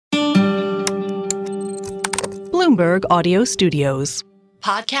Bloomberg Audio Studios.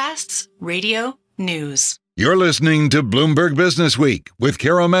 Podcasts, radio, news. You're listening to Bloomberg Businessweek with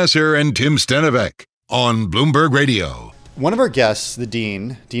Massar and Tim Stenovec on Bloomberg Radio. One of our guests, the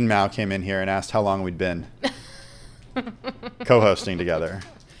Dean Mao, came in here and asked how long we'd been co-hosting together.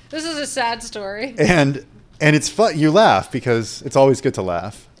 This is a sad story. And it's fun. You laugh because it's always good to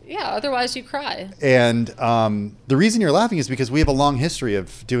laugh. Yeah, otherwise you cry. And the reason you're laughing is because we have a long history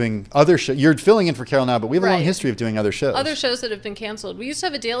of doing other shows. You're filling in for Carol now, but we have a long history of doing other shows. Other shows that have been canceled. We used to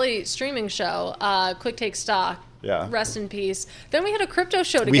have a daily streaming show, Quick Take Stock. Yeah. Rest in peace. Then we had a crypto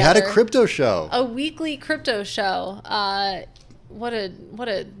show together. We had a crypto show. A weekly crypto show. What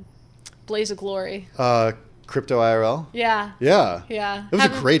a blaze of glory. Crypto IRL? Yeah. Yeah. Yeah. It was a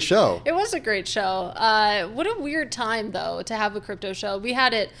great show. It was a great show. What a weird time, though, to have a crypto show. We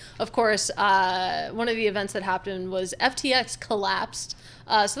had it, of course, one of the events that happened was FTX collapsed.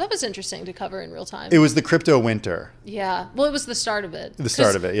 So that was interesting to cover in real time. It was the crypto winter. Yeah. Well, it was the start of it. The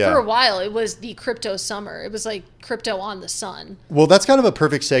start of it, yeah. For a while, it was the crypto summer. It was like crypto on the sun. Well, that's kind of a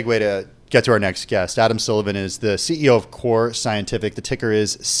perfect segue to get to our next guest. Adam Sullivan is the CEO of Core Scientific. The ticker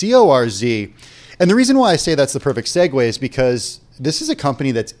is CORZ. And the reason why I say that's the perfect segue is because this is a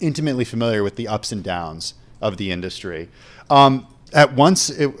company that's intimately familiar with the ups and downs of the industry. At one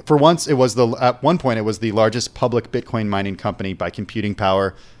point, it was the largest public Bitcoin mining company by computing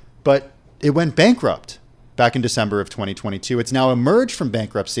power, but it went bankrupt back in December of 2022. It's now emerged from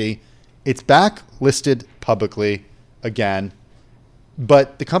bankruptcy. It's back listed publicly again,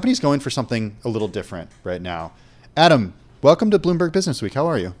 but the company's going for something a little different right now. Adam, welcome to Bloomberg Businessweek. How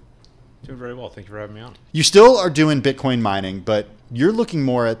are you? Doing very well. Thank you for having me on. You still are doing Bitcoin mining, but you're looking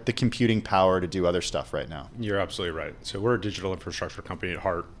more at the computing power to do other stuff right now. You're absolutely right. So we're a digital infrastructure company at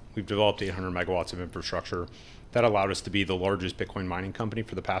heart. We've developed 800 megawatts of infrastructure. That allowed us to be the largest Bitcoin mining company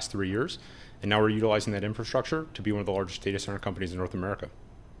for the past 3 years. And now we're utilizing that infrastructure to be one of the largest data center companies in North America.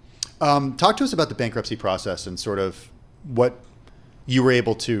 Talk to us about the bankruptcy process and sort of what you were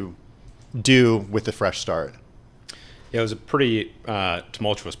able to do with the fresh start. Yeah, it was a pretty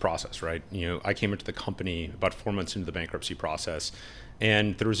tumultuous process, right? I came into the company about 4 months into the bankruptcy process,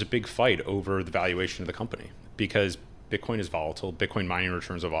 and there was a big fight over the valuation of the company because Bitcoin is volatile, Bitcoin mining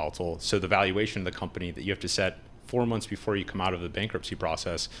returns are volatile. So the valuation of the company that you have to set 4 months before you come out of the bankruptcy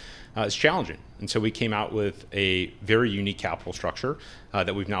process is challenging. And so we came out with a very unique capital structure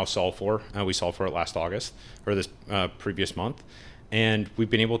that we've now solved for. We solved for it last August, or this previous month. And we've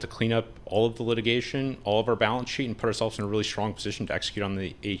been able to clean up all of the litigation, all of our balance sheet, and put ourselves in a really strong position to execute on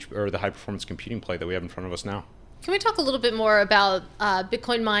the high performance computing play that we have in front of us now. Can we talk a little bit more about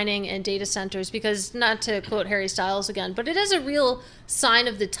Bitcoin mining and data centers? Because, not to quote Harry Styles again, but it is a real sign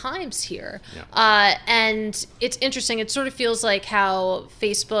of the times here. Yeah. And it's interesting. It sort of feels like how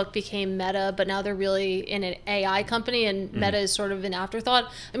Facebook became Meta, but now they're really in an AI company, and Meta is sort of an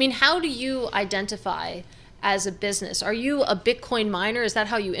afterthought. I mean, how do you identify as a business? Are you a Bitcoin miner? Is that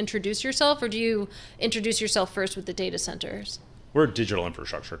how you introduce yourself, or do you introduce yourself first with the data centers? We're a digital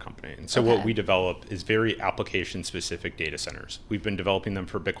infrastructure company. And so what we develop is very application-specific data centers. We've been developing them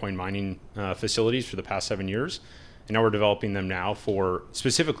for Bitcoin mining facilities for the past 7 years. And now we're developing them now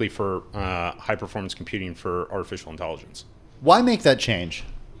specifically for high-performance computing for artificial intelligence. Why make that change?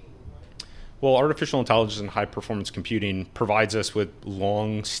 Well, artificial intelligence and high-performance computing provides us with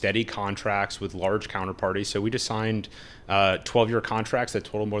long, steady contracts with large counterparties. So we just signed 12-year contracts that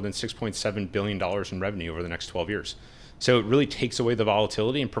total more than $6.7 billion in revenue over the next 12 years. So it really takes away the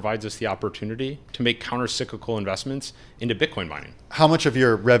volatility and provides us the opportunity to make counter-cyclical investments into Bitcoin mining. How much of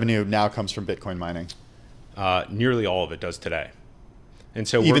your revenue now comes from Bitcoin mining? Nearly all of it does today. And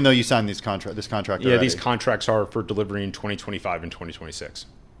so even though you signed this contract already? Yeah, these contracts are for delivery in 2025 and 2026.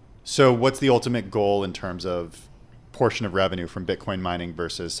 So what's the ultimate goal in terms of portion of revenue from Bitcoin mining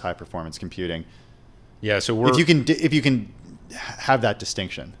versus high performance computing? Yeah, so if you can have that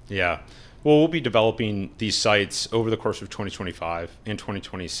distinction. Yeah. Well, we'll be developing these sites over the course of 2025 and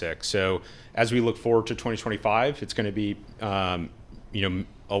 2026. So as we look forward to 2025, it's going to be a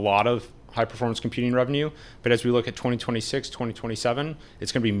lot of high performance computing revenue. But as we look at 2026, 2027,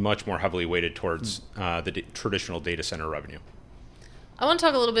 it's going to be much more heavily weighted towards the traditional data center revenue. I want to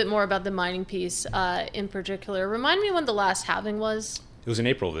talk a little bit more about the mining piece in particular. Remind me when the last halving was. It was in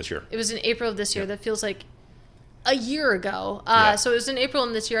April of this year. It was in April of this year. Yeah. That feels like a year ago. Yeah. So it was in April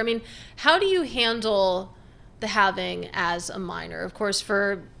of this year. I mean, how do you handle the halving as a miner? Of course,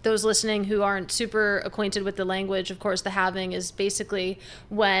 for those listening who aren't super acquainted with the language, of course, the halving is basically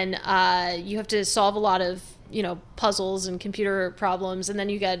when you have to solve a lot of puzzles and computer problems, and then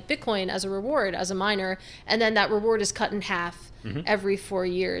you get Bitcoin as a reward as a miner, and then that reward is cut in half every 4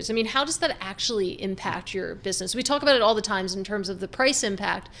 years. I mean, how does that actually impact your business? We talk about it all the times in terms of the price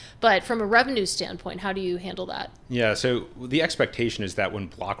impact, but from a revenue standpoint, how do you handle that? Yeah, so the expectation is that when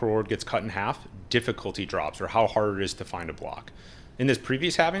block reward gets cut in half, difficulty drops, or how hard it is to find a block. In this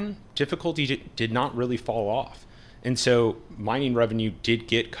previous halving, difficulty did not really fall off. And so mining revenue did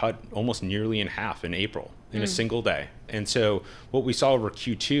get cut almost nearly in half in April in a single day. And so what we saw over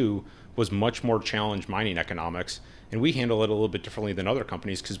Q2 was much more challenged mining economics. And we handle it a little bit differently than other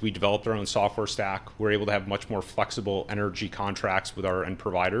companies because we developed our own software stack. We're able to have much more flexible energy contracts with our end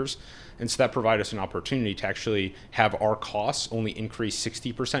providers. And so that provided us an opportunity to actually have our costs only increase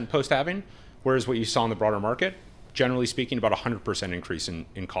 60% post-halving, whereas what you saw in the broader market, generally speaking, about 100% increase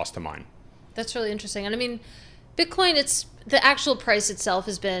in cost to mine. That's really interesting. And I mean, Bitcoin, the actual price itself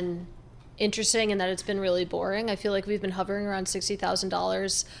has been interesting in that it's been really boring. I feel like we've been hovering around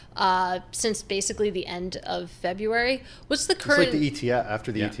 $60,000 since basically the end of February. What's the current? It's like the ETF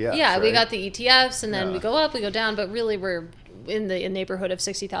after the ETFs. Yeah, right? we got the ETFs, and then we go up, we go down, but really we're in the neighborhood of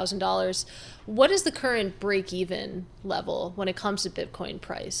 $60,000. What is the current break-even level when it comes to Bitcoin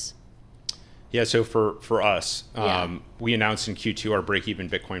price? Yeah, so for us, we announced in Q2 our break-even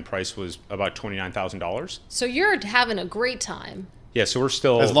Bitcoin price was about $29,000. So you're having a great time. Yeah, so we're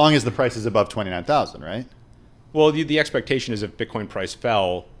still... As long as the price is above 29,000, right? Well, the expectation is if Bitcoin price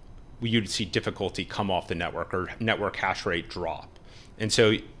fell, you'd see difficulty come off the network or network hash rate drop. And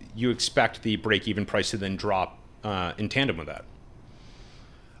so you expect the break-even price to then drop in tandem with that.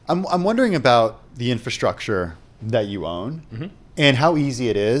 I'm wondering about the infrastructure that you own and how easy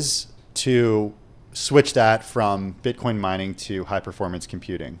it is to switch that from Bitcoin mining to high-performance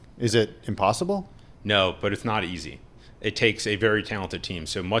computing. Is it impossible? No, but it's not easy. It takes a very talented team.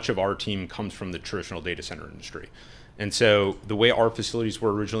 So much of our team comes from the traditional data center industry. And so the way our facilities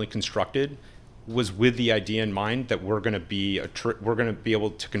were originally constructed was with the idea in mind that we're going to be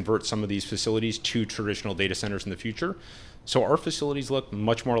able to convert some of these facilities to traditional data centers in the future. So our facilities look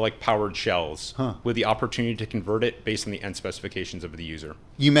much more like powered shells with the opportunity to convert it based on the end specifications of the user.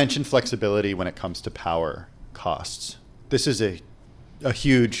 You mentioned flexibility when it comes to power costs. This is a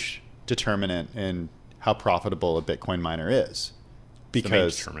huge determinant in how profitable a Bitcoin miner is,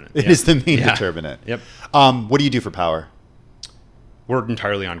 because it is the main determinant. Yep. What do you do for power? We're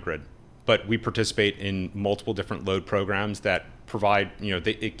entirely on grid, but we participate in multiple different load programs that provide,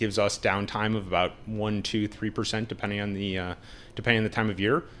 it gives us downtime of about 1%, 2%, 3% depending on the time of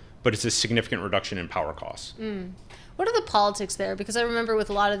year, but it's a significant reduction in power costs. What are the politics there? Because I remember with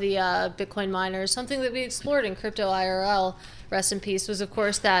a lot of the Bitcoin miners, something that we explored in Crypto IRL, rest in peace, was of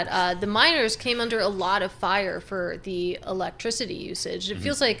course that the miners came under a lot of fire for the electricity usage. It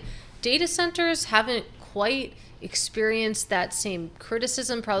feels like data centers haven't quite experienced that same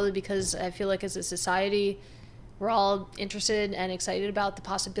criticism, probably because I feel like as a society, we're all interested and excited about the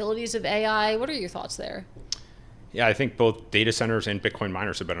possibilities of AI. What are your thoughts there? Yeah, I think both data centers and Bitcoin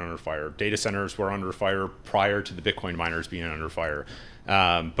miners have been under fire. Data centers were under fire prior to the Bitcoin miners being under fire.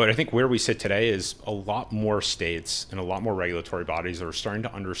 But I think where we sit today is a lot more states and a lot more regulatory bodies that are starting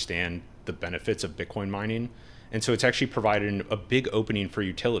to understand the benefits of Bitcoin mining. And so it's actually provided a big opening for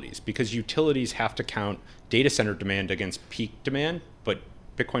utilities, because utilities have to count data center demand against peak demand, but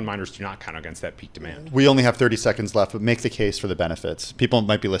Bitcoin miners do not count against that peak demand. We only have 30 seconds left, but make the case for the benefits. People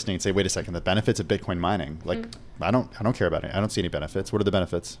might be listening and say, wait a second, the benefits of Bitcoin mining. Like, I don't care about it. I don't see any benefits. What are the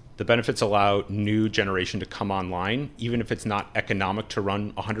benefits? The benefits allow new generation to come online, even if it's not economic to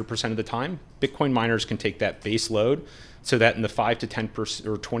run 100% of the time. Bitcoin miners can take that base load so that in the 5 to 10%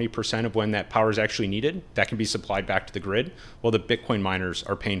 or 20% of when that power is actually needed, that can be supplied back to the grid, while the Bitcoin miners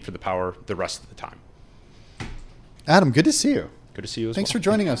are paying for the power the rest of the time. Adam, good to see you. Good to see you as well. Thanks for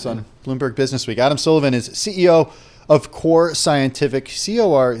joining us on Bloomberg Businessweek. Adam Sullivan is CEO of Core Scientific.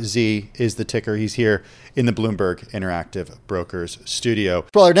 CORZ is the ticker. He's here in the Bloomberg Interactive Brokers studio.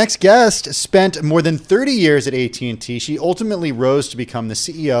 Well, our next guest spent more than 30 years at AT&T. She ultimately rose to become the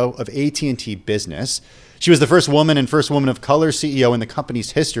CEO of AT&T Business. She was the first woman and first woman of color CEO in the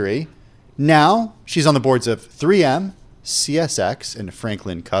company's history. Now she's on the boards of 3M, CSX, and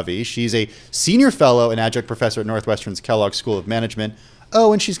Franklin Covey. She's a senior fellow and adjunct professor at Northwestern's Kellogg School of Management.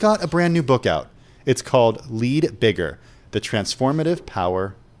 Oh, and she's got a brand new book out. It's called Lead Bigger, The Transformative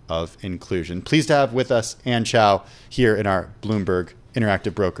Power of Inclusion. Pleased to have with us Ann Chow here in our Bloomberg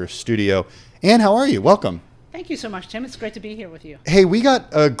Interactive Brokers studio. Ann, how are you? Welcome. Thank you so much, Tim. It's great to be here with you. Hey, we got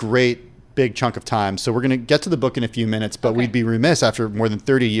a great big chunk of time, so we're going to get to the book in a few minutes, but we'd be remiss after more than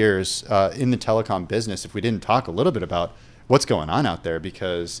 30 years in the telecom business if we didn't talk a little bit about what's going on out there,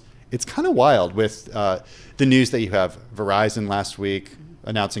 because it's kind of wild with the news that you have Verizon last week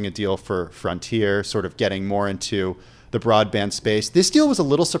announcing a deal for Frontier, sort of getting more into the broadband space. This deal was a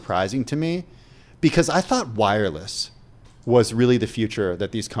little surprising to me because I thought wireless was really the future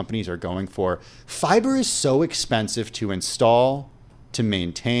that these companies are going for. Fiber is so expensive to install, to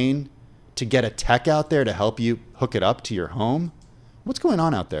maintain, to get a tech out there to help you hook it up to your home. What's going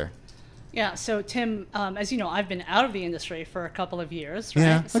on out there? Yeah, so Tim, as you know, I've been out of the industry for a couple of years, right?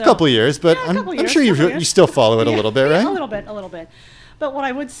 Yeah, So, a couple of years, but yeah, I'm sure you still follow it a little bit, right? A little bit. But what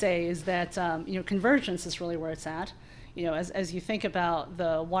I would say is that, convergence is really where it's at. As you think about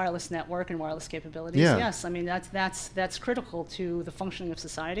the wireless network and wireless capabilities, yes, I mean, that's critical to the functioning of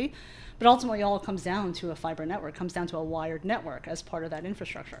society. But ultimately, all comes down to a fiber network, comes down to a wired network as part of that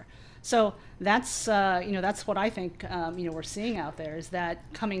infrastructure. So that's what I think we're seeing out there is that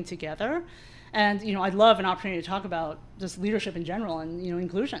coming together. And I'd love an opportunity to talk about just leadership in general and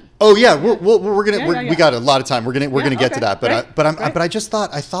inclusion. Oh yeah, we got a lot of time. We're gonna get to that. But Great.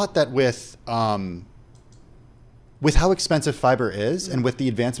 I thought that with how expensive fiber is and with the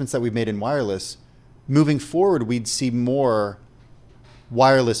advancements that we've made in wireless, moving forward we'd see more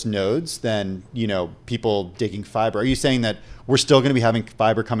wireless nodes than people digging fiber. Are you saying that we're still going to be having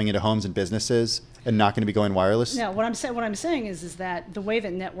fiber coming into homes and businesses and not going to be going wireless? No, what I'm saying is that the way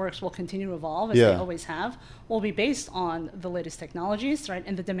that networks will continue to evolve, as they always have, will be based on the latest technologies, right,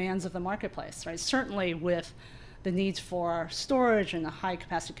 and the demands of the marketplace, right? Certainly with the needs for storage and the high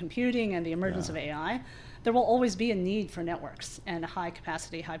capacity computing and the emergence of AI, there will always be a need for networks and high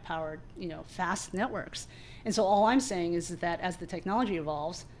capacity, high powered, fast networks. And so all I'm saying is that as the technology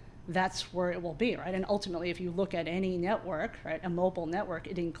evolves, that's where it will be, right? And ultimately, if you look at any network, right, a mobile network,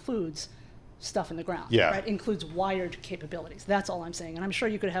 it includes stuff in the ground, right? It includes wired capabilities. That's all I'm saying. And I'm sure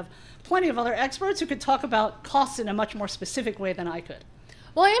you could have plenty of other experts who could talk about costs in a much more specific way than I could.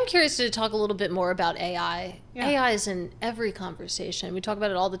 Well, I am curious to talk a little bit more about AI. Yeah. AI is in every conversation. We talk about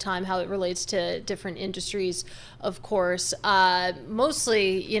it all the time, how it relates to different industries, of course.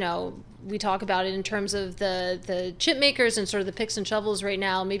 Mostly, we talk about it in terms of the chip makers and sort of the picks and shovels right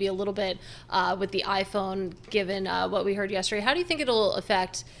now, maybe a little bit with the iPhone, given what we heard yesterday. How do you think it'll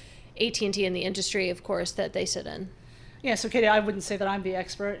affect AT&T and the industry, of course, that they sit in? Yeah, so Katie, I wouldn't say that I'm the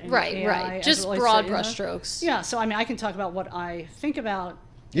expert in Right. AI. Just broad brushstrokes. Yeah, so I mean, I can talk about what I think about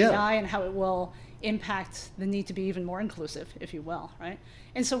AI and how it will impact the need to be even more inclusive, if you will, right?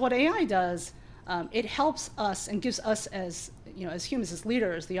 And so what AI does, it helps us and gives us as humans, as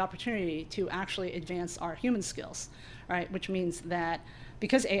leaders, the opportunity to actually advance our human skills, right? Which means that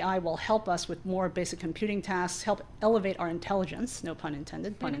because AI will help us with more basic computing tasks, help elevate our intelligence, no pun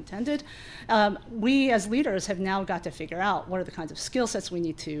intended, we as leaders have now got to figure out what are the kinds of skill sets we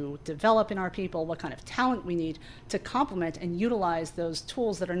need to develop in our people, what kind of talent we need to complement and utilize those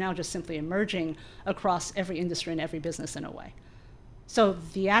tools that are now just simply emerging across every industry and every business in a way. So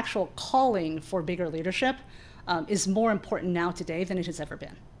the actual calling for bigger leadership is more important now today than it has ever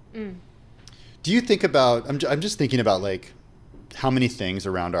been. Do you think about, I'm just thinking about like how many things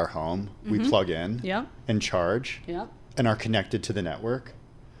around our home we plug in and charge and are connected to the network.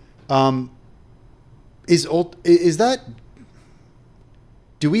 Is that,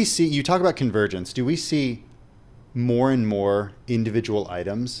 do we see, you talk about convergence, do we see more and more individual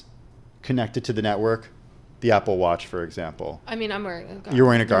items connected to the network? The Apple Watch, for example. I mean, I'm wearing a Garmin. You're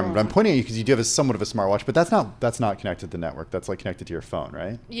wearing a Garmin, but I'm pointing at you because you do have somewhat of a smartwatch, but that's not connected to the network. That's like connected to your phone,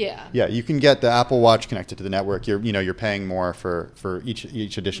 right? Yeah. Yeah, you can get the Apple Watch connected to the network. You're paying more for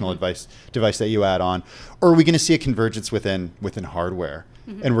each additional device that you add on. Or are we going to see a convergence within hardware,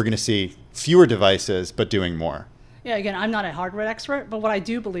 and we're going to see fewer devices but doing more? Yeah, again, I'm not a hardware expert, but what I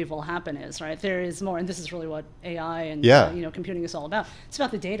do believe will happen is, right, there is more, and this is really what AI and computing is all about. It's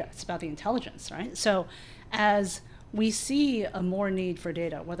about the data. It's about the intelligence, right? So as we see a more need for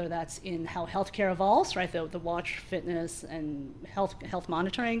data, whether that's in how healthcare evolves, right, the watch, fitness, and health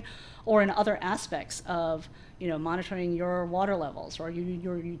monitoring, or in other aspects of monitoring your water levels or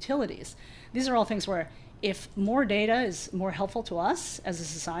your utilities. These are all things where if more data is more helpful to us as a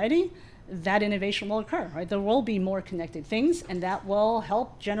society, that innovation will occur, right? There will be more connected things, and that will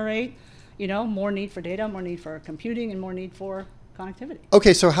help generate, more need for data, more need for computing, and more need for connectivity.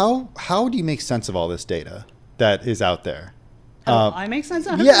 Okay, so how do you make sense of all this data that is out there? How do I make sense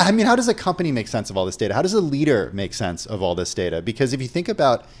of it? Yeah, I mean, how does a company make sense of all this data? How does a leader make sense of all this data? Because if you think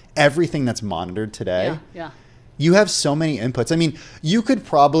about everything that's monitored today, you have so many inputs. I mean, you could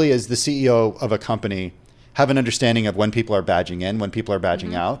probably, as the CEO of a company, have an understanding of when people are badging in, when people are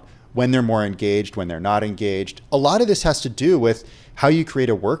badging out, when they're more engaged, when they're not engaged. A lot of this has to do with how you create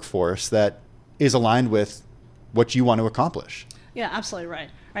a workforce that is aligned with what you want to accomplish. Yeah, absolutely right.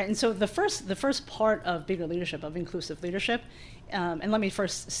 right? And so the first part of bigger leadership, of inclusive leadership, and let me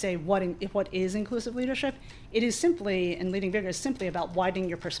first say what is inclusive leadership. It is simply, and leading bigger is simply about widening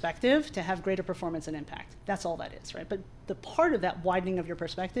your perspective to have greater performance and impact. That's all that is, right? But the part of that widening of your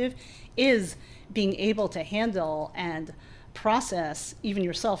perspective is being able to handle and process, even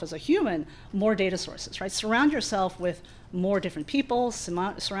yourself as a human, more data sources, right? Surround yourself with more different people,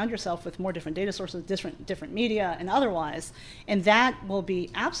 surround yourself with more different data sources, different media and otherwise, and that will be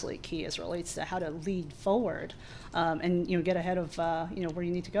absolutely key as it relates to how to lead forward and get ahead of where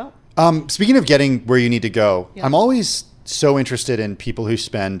you need to go. Speaking of getting where you need to go, I'm always so interested in people who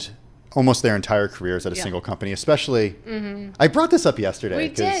spend almost their entire careers at a single company, especially. I brought this up yesterday. We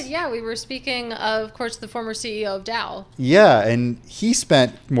did, yeah. We were speaking of course, the former CEO of Dow. Yeah, and he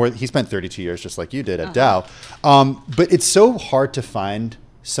spent 32 years, just like you did at Dow. But it's so hard to find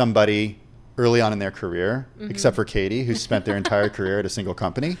somebody early on in their career, except for Katie, who spent their entire career at a single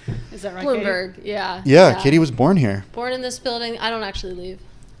company. Is that right, Bloomberg, Katie? Yeah. Katie was born here. Born in this building. I don't actually leave.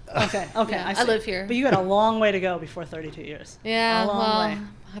 Okay, yeah, I live here. But you got a long way to go before 32 years. Yeah, a long way.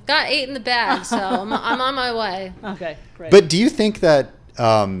 I've got 8 in the bag, so I'm on my way. Okay, great. But do you think that,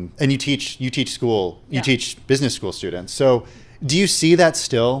 and you teach business school students, so do you see that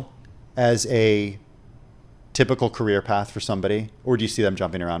still as a typical career path for somebody, or do you see them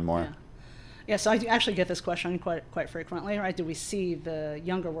jumping around more? Yeah, so I do actually get this question quite frequently, right? Do we see the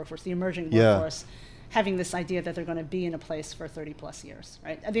younger workforce, the emerging workforce, having this idea that they're going to be in a place for 30 plus years,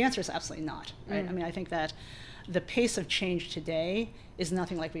 right? The answer is absolutely not, right? I mean, I think that the pace of change today is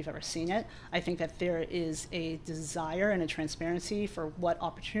nothing like we've ever seen it. I think that there is a desire and a transparency for what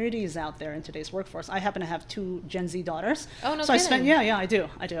opportunity is out there in today's workforce. I happen to have 2 Gen Z daughters. Oh, no so kidding. I do.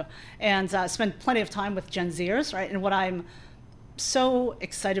 And spend plenty of time with Gen Zers, right? And what I'm so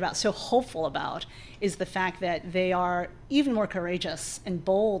excited about, so hopeful about, is the fact that they are even more courageous and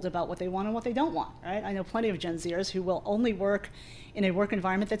bold about what they want and what they don't want, right? I know plenty of Gen Zers who will only work in a work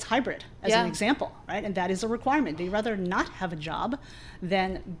environment that's hybrid, as an example, right? And that is a requirement. They'd rather not have a job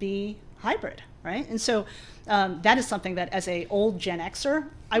than be hybrid, right? And so that is something that, as a old Gen Xer,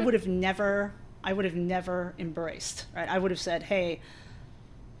 I would have never embraced, right? I would have said, hey,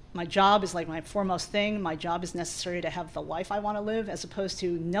 my job is like my foremost thing. My job is necessary to have the life I want to live, as opposed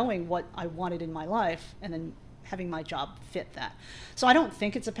to knowing what I wanted in my life and then having my job fit that. So I don't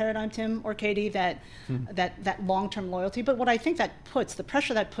think it's a paradigm, Tim or Katie, that long-term loyalty. But what I think that puts, the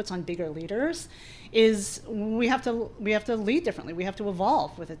pressure that puts on bigger leaders, is we have to lead differently. We have to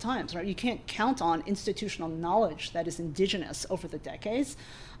evolve with the times, right? You can't count on institutional knowledge that is indigenous over the decades.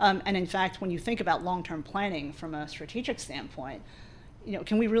 And in fact, when you think about long-term planning from a strategic standpoint,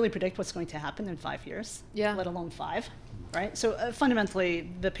 can we really predict what's going to happen in 5 years? Yeah. Let alone 5, right? So fundamentally,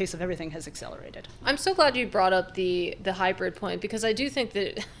 the pace of everything has accelerated. I'm so glad you brought up the hybrid point, because I do think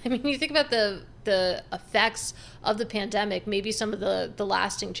that, I mean, you think about the effects of the pandemic, maybe some of the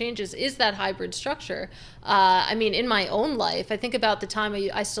lasting changes is that hybrid structure. I mean, in my own life, I think about the time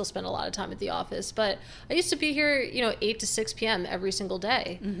I still spend a lot of time at the office, but I used to be here, 8 to 6 p.m. every single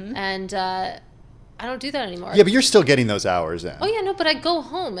day. And I don't do that anymore. Yeah, but you're still getting those hours in. Oh yeah, no, but I go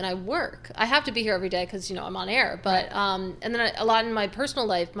home and I work. I have to be here every day because I'm on air. But and then a lot in my personal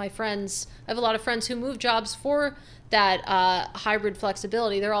life, I have a lot of friends who move jobs for that hybrid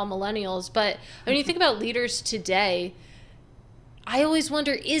flexibility. They're all millennials. But when you think about leaders today, I always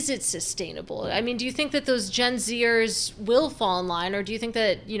wonder, is it sustainable? I mean, do you think that those Gen Zers will fall in line, or do you think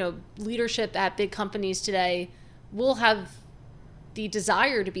that leadership at big companies today will have the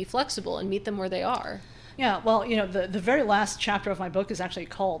desire to be flexible and meet them where they are? Yeah, well, the very last chapter of my book is actually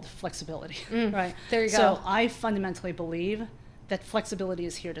called Flexibility, right? There you go. So I fundamentally believe that flexibility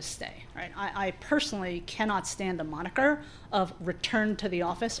is here to stay, right? I personally cannot stand the moniker of return to the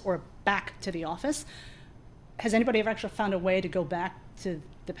office or back to the office. Has anybody ever actually found a way to go back to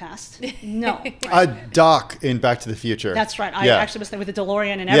the past? No. Right? Doc in Back to the Future. That's right. I actually was there with the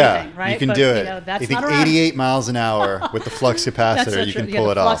DeLorean and everything, right? You can do it. That's I think not around. 88 miles an hour with the flux capacitor, you can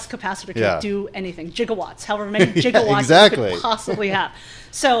pull it off. The flux capacitor can do anything. Gigawatts, however many gigawatts you could possibly have.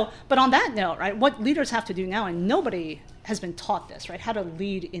 So, but on that note, right, what leaders have to do now, and nobody has been taught this, right, how to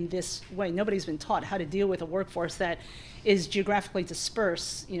lead in this way. Nobody's been taught how to deal with a workforce that is geographically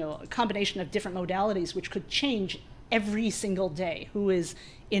dispersed, a combination of different modalities which could change every single day, who is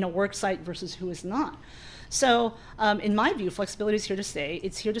in a work site versus who is not. So in my view, flexibility is here to stay.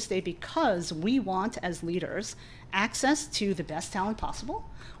 It's here to stay because we want, as leaders, access to the best talent possible.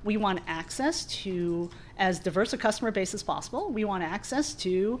 We want access to as diverse a customer base as possible. We want access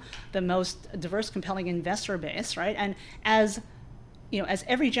to the most diverse, compelling investor base, right? And as as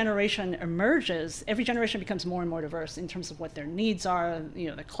every generation emerges, every generation becomes more and more diverse in terms of what their needs are,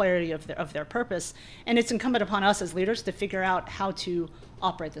 the clarity of their purpose. And it's incumbent upon us as leaders to figure out how to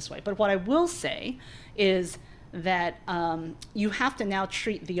operate this way. But what I will say is that you have to now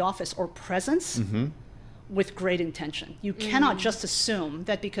treat the office or presence with great intention. You cannot just assume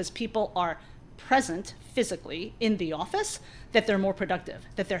that because people are present physically in the office, that they're more productive,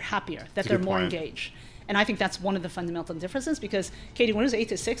 that they're happier, that they're more engaged. And I think that's one of the fundamental differences, because Katie, when it was 8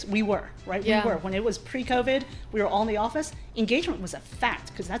 to 6, we were, right? Yeah. We were. When it was pre-COVID, we were all in the office. Engagement was a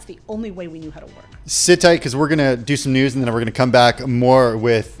fact, because that's the only way we knew how to work. Sit tight, because we're going to do some news, and then we're going to come back more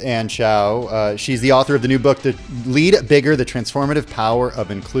with Ann Chow. She's the author of the new book, The Lead Bigger, The Transformative Power of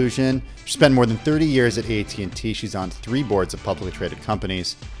Inclusion. She spent more than 30 years at AT&T. She's on 3 boards of publicly traded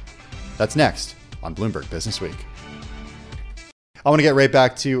companies. That's next on Bloomberg Businessweek. I want to get right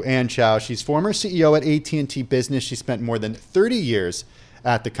back to Ann Chow. She's former CEO at AT&T Business. She spent more than 30 years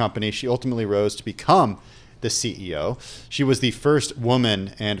at the company. She ultimately rose to become the CEO. She was the first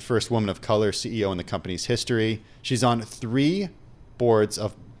woman and first woman of color CEO in the company's history. She's on boards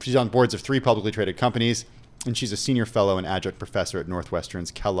of 3 publicly traded companies, and she's a senior fellow and adjunct professor at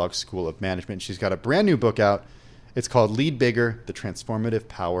Northwestern's Kellogg School of Management. She's got a brand new book out. It's called Lead Bigger, The Transformative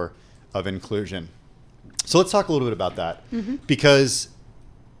Power of Inclusion. So let's talk a little bit about that, because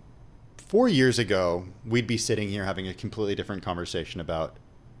 4 years ago, we'd be sitting here having a completely different conversation about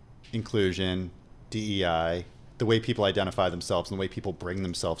inclusion, DEI, the way people identify themselves and the way people bring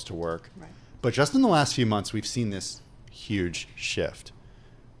themselves to work. Right. But just in the last few months, we've seen this huge shift.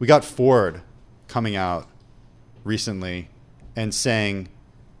 We got Ford coming out recently and saying,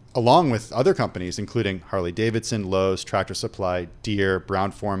 along with other companies, including Harley-Davidson, Lowe's, Tractor Supply, Deere,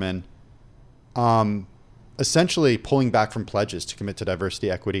 Brown-Forman, essentially pulling back from pledges to commit to diversity,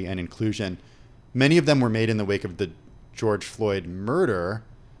 equity, and inclusion. Many of them were made in the wake of the George Floyd murder,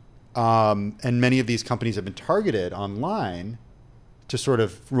 and many of these companies have been targeted online to sort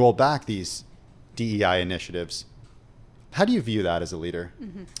of roll back these DEI initiatives. How do you view that as a leader?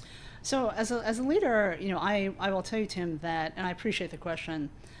 So as a leader, I will tell you, Tim, that, and I appreciate the question,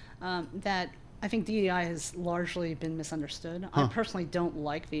 that I think DEI has largely been misunderstood. I personally don't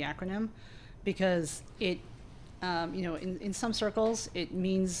like the acronym, because it, in some circles, it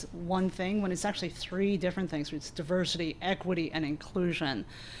means one thing when it's actually 3 different things. It's diversity, equity, and inclusion.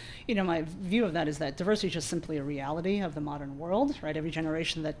 My view of that is that diversity is just simply a reality of the modern world, right? Every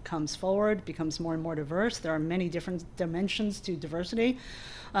generation that comes forward becomes more and more diverse. There are many different dimensions to diversity.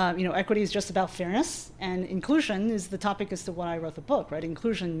 Equity is just about fairness, and inclusion is the topic as to why I wrote the book, right?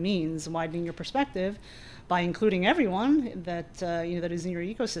 Inclusion means widening your perspective by including everyone that that is in your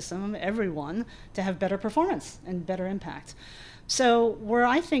ecosystem, everyone, to have better performance and better impact. So where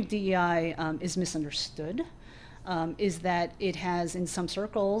I think DEI is misunderstood is that it has, in some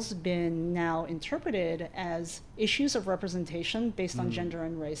circles, been now interpreted as issues of representation based on gender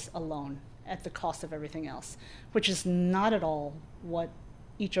and race alone, at the cost of everything else, which is not at all what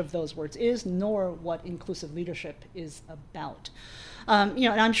each of those words is, nor what inclusive leadership is about. And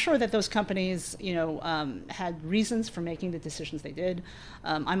I'm sure that those companies, had reasons for making the decisions they did.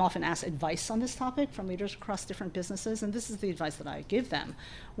 I'm often asked advice on this topic from leaders across different businesses, and this is the advice that I give them,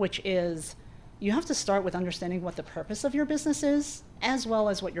 which is, you have to start with understanding what the purpose of your business is, as well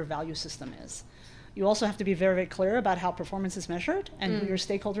as what your value system is. You also have to be very, very clear about how performance is measured and who your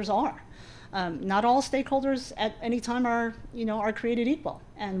stakeholders are. Not all stakeholders at any time are created equal.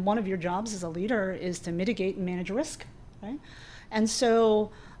 And one of your jobs as a leader is to mitigate and manage risk, right? And so,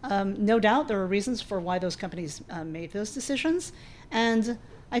 no doubt there are reasons for why those companies made those decisions. And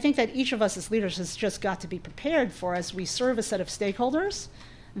I think that each of us as leaders has just got to be prepared for, as we serve a set of stakeholders,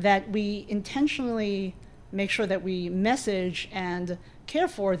 that we intentionally make sure that we message and care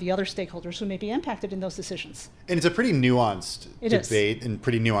for the other stakeholders who may be impacted in those decisions. And it's a pretty nuanced debate and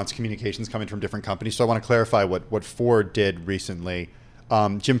pretty nuanced communications coming from different companies. So I want to clarify what Ford did recently.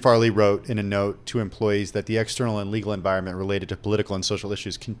 Jim Farley wrote in a note to employees that the external and legal environment related to political and social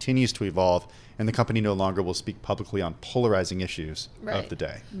issues continues to evolve, and the company no longer will speak publicly on polarizing issues of the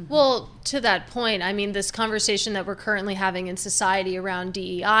day. Well, to that point, I mean, this conversation that we're currently having in society around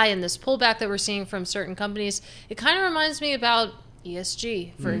DEI and this pullback that we're seeing from certain companies, it kind of reminds me about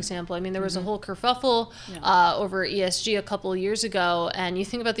ESG, for example. I mean, there was a whole kerfuffle over ESG a couple of years ago, and you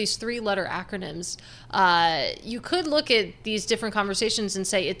think about these 3-letter acronyms. You could look at these different conversations and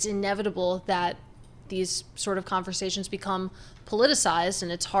say it's inevitable that these sort of conversations become politicized,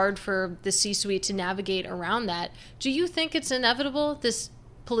 and it's hard for the C-suite to navigate around that. Do you think it's inevitable, this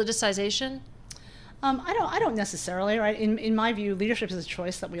politicization? I don't necessarily, right? In my view, leadership is a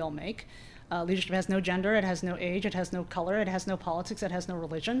choice that we all make. Leadership has no gender, it has no age, it has no color, it has no politics, it has no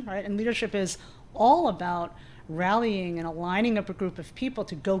religion, right? And leadership is all about rallying and aligning up a group of people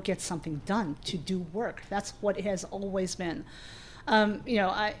to go get something done, to do work. That's what it has always been. I've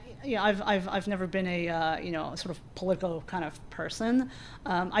never been a sort of political kind of person.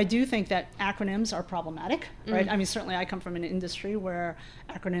 I do think that acronyms are problematic, right? I mean, certainly I come from an industry where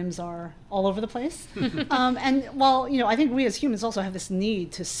acronyms are all over the place. And while, I think we as humans also have this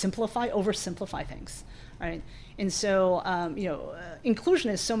need to oversimplify things, right? And so,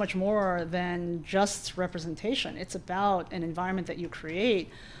 inclusion is so much more than just representation. It's about an environment that you create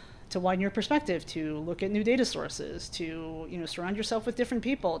to widen your perspective, to look at new data sources, to surround yourself with different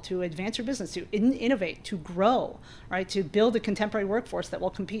people, to advance your business, to innovate, to grow, right? To build a contemporary workforce that will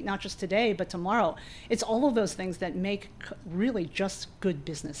compete not just today, but tomorrow. It's all of those things that make really just good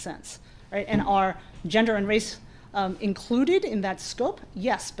business sense, right? And are gender and race included in that scope?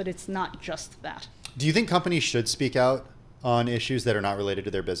 Yes, but it's not just that. Do you think companies should speak out on issues that are not related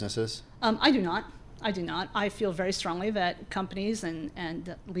to their businesses? I do not. I feel very strongly that companies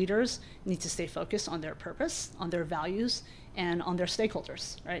and leaders need to stay focused on their purpose, on their values, and on their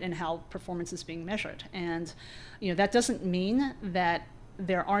stakeholders, right? And how performance is being measured. And that doesn't mean that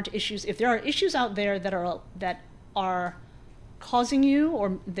there aren't issues. If there are issues out there that are causing you,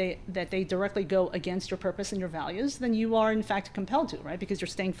 or that they directly go against your purpose and your values, then you are in fact compelled to, right? Because you're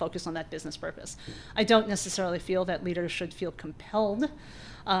staying focused on that business purpose. I don't necessarily feel that leaders should feel compelled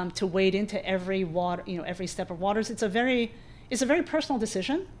to wade into every step of waters. It's a very personal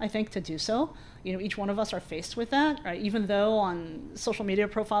decision, I think, to do so. Each one of us are faced with that, right? Even though on social media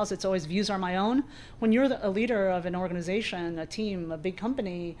profiles it's always views are my own. When you're a leader of an organization, a team, a big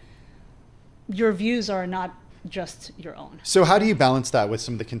company, your views are not just your own. So how do you balance that with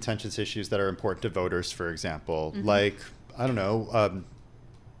some of the contentious issues that are important to voters, for example, like, I don't know,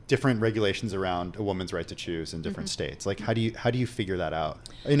 different regulations around a woman's right to choose in different states? Like, how do you figure that out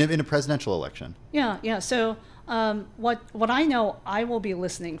in a presidential election? Yeah. So what I know I will be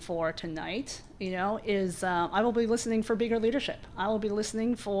listening for tonight, is I will be listening for bigger leadership. I will be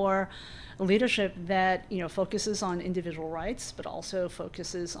listening for leadership that focuses on individual rights, but also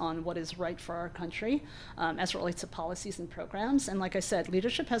focuses on what is right for our country as it relates to policies and programs. And like I said,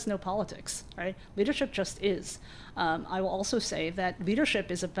 leadership has no politics, right? Leadership just is. I will also say that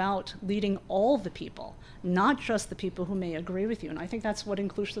leadership is about leading all the people, not just the people who may agree with you. And I think that's what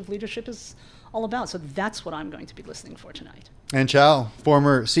inclusive leadership is all about. So that's what I'm going to be listening for tonight. And Chow,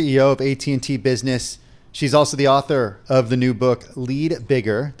 former CEO of AT&T Business. She's also the author of the new book, Lead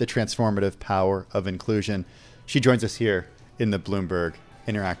Bigger, The Transformative Power of Inclusion. She joins us here in the Bloomberg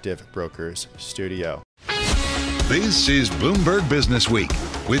Interactive Brokers studio. This is Bloomberg Businessweek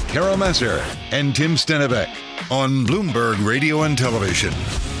with Carol Massar and Tim Stenovec on Bloomberg Radio and Television.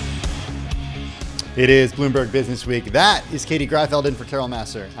 It is Bloomberg Businessweek. That is Katie Greifeld in for Carol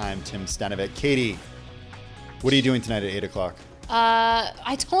Massar. I'm Tim Stenovec. Katie, what are you doing tonight at 8 o'clock?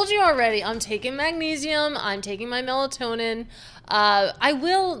 I told you already, I'm taking magnesium, I'm taking my melatonin. I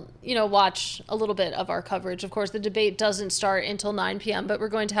will, watch a little bit of our coverage. Of course, the debate doesn't start until 9 p.m., but we're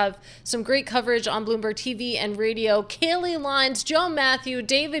going to have some great coverage on Bloomberg TV and radio. Kaylee Lines, Joe Matthew,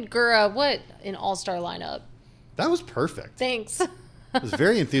 David Gura. What an all-star lineup. That was perfect. Thanks. It was a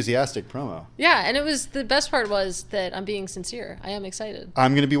very enthusiastic promo. Yeah, and the best part was that I'm being sincere. I am excited.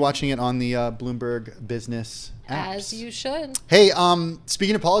 I'm going to be watching it on the Bloomberg Business apps. As you should. Hey,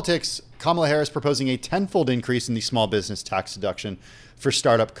 speaking of politics, Kamala Harris proposing a tenfold increase in the small business tax deduction for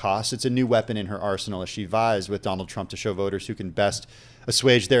startup costs. It's a new weapon in her arsenal as she vies with Donald Trump to show voters who can best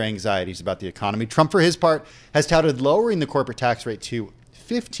assuage their anxieties about the economy. Trump, for his part, has touted lowering the corporate tax rate to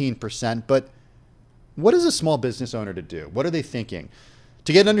 15%, but what is a small business owner to do? What are they thinking?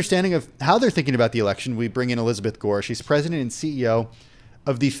 To get an understanding of how they're thinking about the election, we bring in Elizabeth Gore. She's president and CEO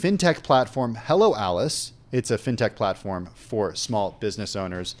of the fintech platform Hello Alice. It's a fintech platform for small business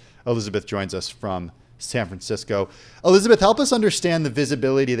owners. Elizabeth joins us from San Francisco. Elizabeth, help us understand the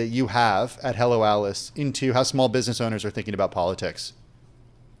visibility that you have at Hello Alice into how small business owners are thinking about politics.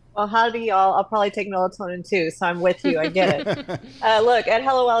 Well, howdy, y'all. I'll probably take melatonin too, so I'm with you. I get it. Look, at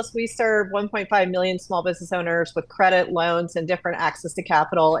Hello Alice, we serve 1.5 million small business owners with credit, loans, and different access to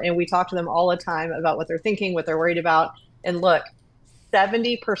capital. And we talk to them all the time about what they're thinking, what they're worried about. And look,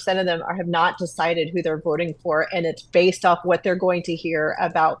 70% of them have not decided who they're voting for. And it's based off what they're going to hear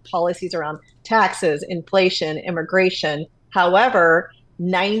about policies around taxes, inflation, immigration. However,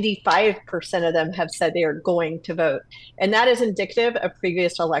 95% of them have said they are going to vote. And that is indicative of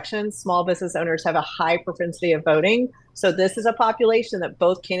previous elections. Small business owners have a high propensity of voting. So this is a population that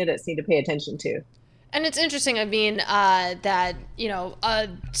both candidates need to pay attention to. And it's interesting, I mean, that, a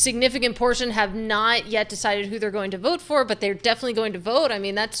significant portion have not yet decided who they're going to vote for, but they're definitely going to vote. I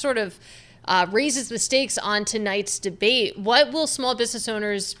mean, that sort of raises the stakes on tonight's debate. What will small business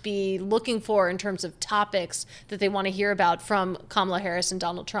owners be looking for in terms of topics that they want to hear about from Kamala Harris and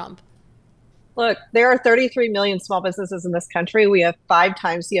Donald Trump? Look, there are 33 million small businesses in this country. We have 5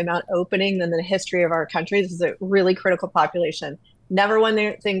 times the amount opening than the history of our country. This is a really critical population. Number one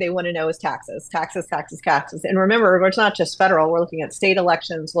thing they want to know is taxes, taxes, taxes, taxes. And remember, it's not just federal. We're looking at state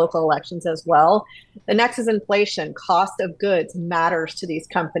elections, local elections as well. The next is inflation. Cost of goods matters to these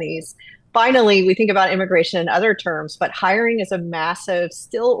companies. Finally, we think about immigration in other terms, but hiring is a massive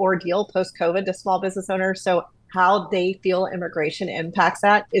still ordeal post-COVID to small business owners. So how they feel immigration impacts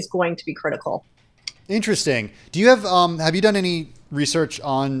that is going to be critical. Interesting. Do you have you done any research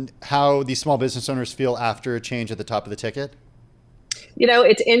on how these small business owners feel after a change at the top of the ticket?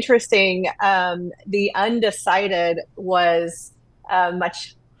 It's interesting. The undecided was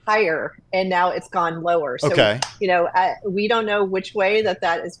much higher, and now it's gone lower. So, okay. We don't know which way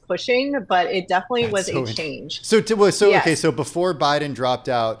that is pushing, but it definitely was a change. So, yes. Okay. So before Biden dropped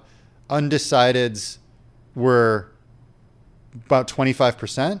out, undecideds were about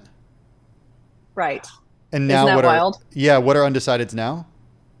 25%. Right. And now Isn't that wild? What are undecideds now?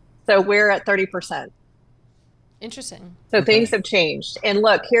 So we're at 30%. Interesting. So things have changed. And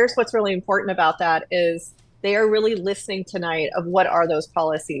look, here's what's really important about that is they are really listening tonight of what are those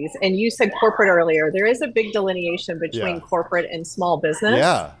policies. And you said corporate earlier. There is a big delineation between corporate and small business.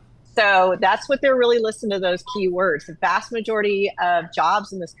 Yeah. So that's what they're really listening to, those key words. The vast majority of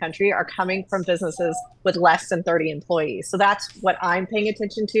jobs in this country are coming from businesses with less than 30 employees. So that's what I'm paying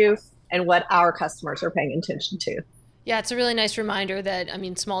attention to and what our customers are paying attention to. Yeah, it's a really nice reminder that,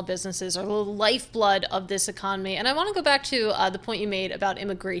 small businesses are the lifeblood of this economy. And I want to go back to the point you made about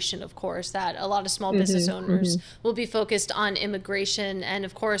immigration, of course, that a lot of small business owners will be focused on immigration. And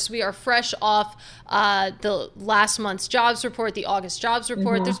of course, we are fresh off the last month's jobs report, the August jobs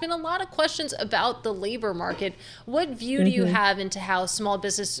report. There's been a lot of questions about the labor market. What view do you have into how small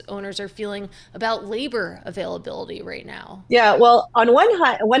business owners are feeling about labor availability right now? Yeah, well, on one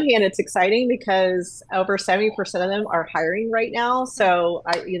hand, it's exciting because over 70% of them are hiring right now. So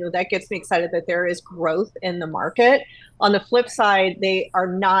that gets me excited that there is growth in the market. On the flip side, they are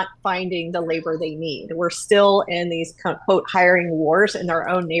not finding the labor they need. We're still in these quote hiring wars in our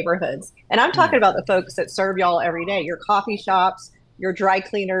own neighborhoods. And I'm talking about the folks that serve y'all every day, your coffee shops, your dry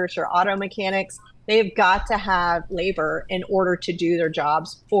cleaners, your auto mechanics. They've got to have labor in order to do their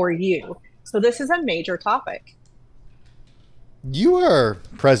jobs for you. So this is a major topic. You are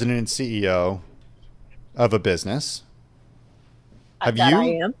president and CEO of a business. I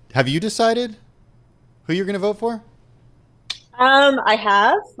am. Have you decided who you're going to vote for? I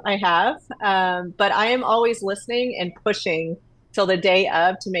have. But I am always listening and pushing till the day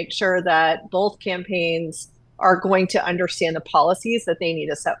of to make sure that both campaigns are going to understand the policies that they need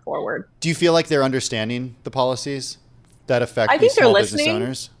to set forward. Do you feel like they're understanding the policies that affect these small business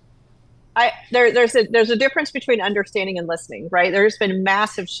owners? There's a difference between understanding and listening, right? There's been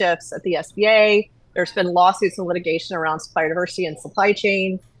massive shifts at the SBA. There's been lawsuits and litigation around supplier diversity and supply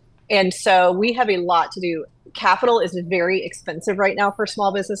chain. And so we have a lot to do. Capital is very expensive right now for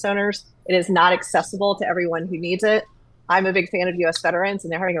small business owners. It is not accessible to everyone who needs it. I'm a big fan of U.S. veterans,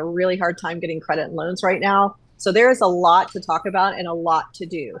 and they're having a really hard time getting credit and loans right now. So there is a lot to talk about and a lot to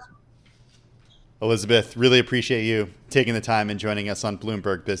do. Elizabeth, really appreciate you taking the time and joining us on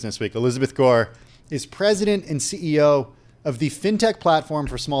Bloomberg Businessweek. Elizabeth Gore is president and CEO of the fintech platform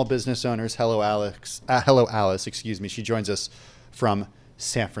for small business owners. Hello, Alice. Excuse me. She joins us from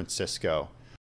San Francisco.